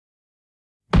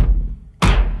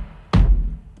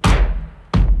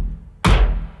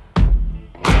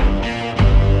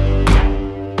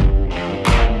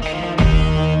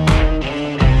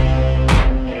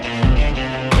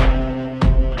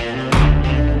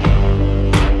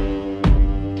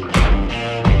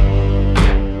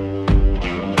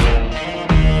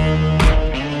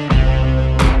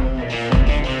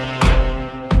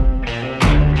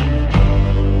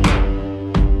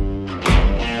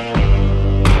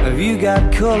you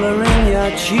got color in your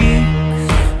cheeks?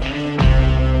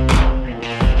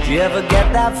 Do you ever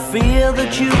get that fear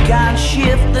that you can't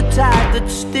shift, the tide that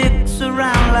sticks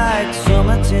around like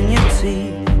summits in your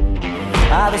teeth?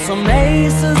 Are there some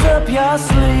aces up your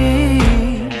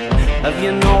sleeve? Have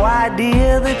you no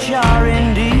idea that you're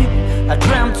in deep? I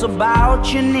dreamt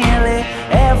about you nearly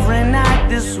every night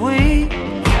this week.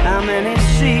 How many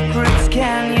secrets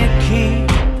can you keep?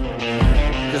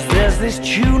 'Cause there's this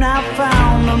tune I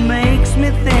found that makes me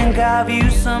think of you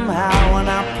somehow, and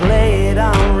I play it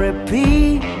on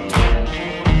repeat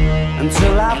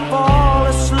until I fall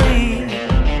asleep,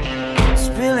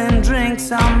 spilling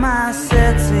drinks on my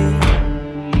settee.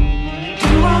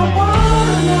 Do I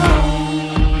wanna know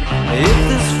if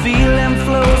this feeling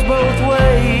flows both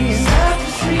ways? Sad to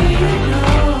see you go.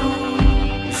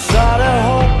 Sorta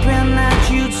hoping that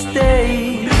you'd stay.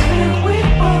 And we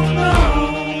both know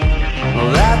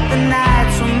that the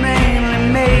nights were mainly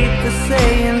made for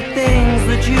saying things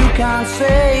that you can't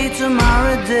say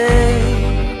tomorrow day.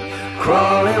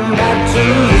 Crawling back to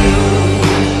you,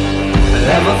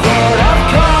 never thought of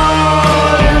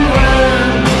calling when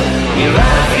you're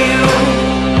at you,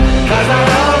 'cause I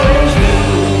always knew.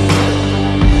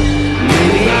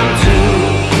 Maybe I'm too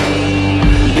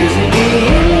busy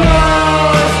being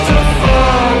lost to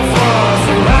fall for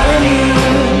somebody new.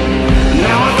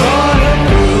 Now I thought it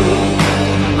through,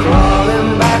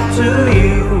 crawling back to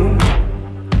you.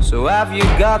 So have you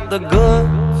got the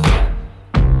goods?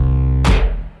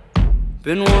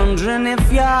 Been wondering if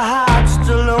your heart's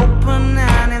still open,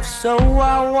 and if so,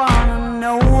 I wanna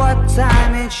know what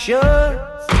time it should.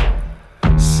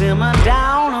 Simmer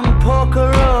down and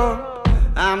pucker up.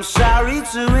 I'm sorry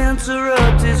to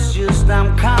interrupt, it's just I'm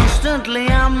constantly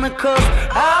on the cusp.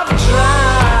 I've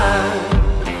tried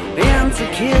to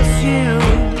kiss you.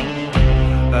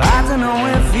 I don't know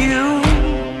if you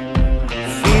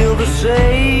feel the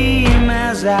same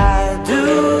as I do,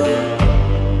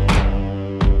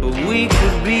 but we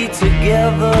could be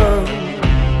together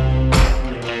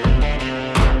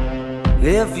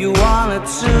if you wanted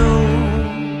to.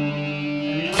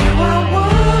 Do I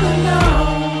wanna know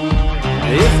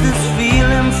if this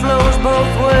feeling flows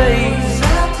both ways?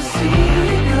 Sad to see you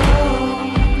go.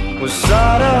 Was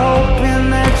sorta hoping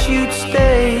that you'd stay.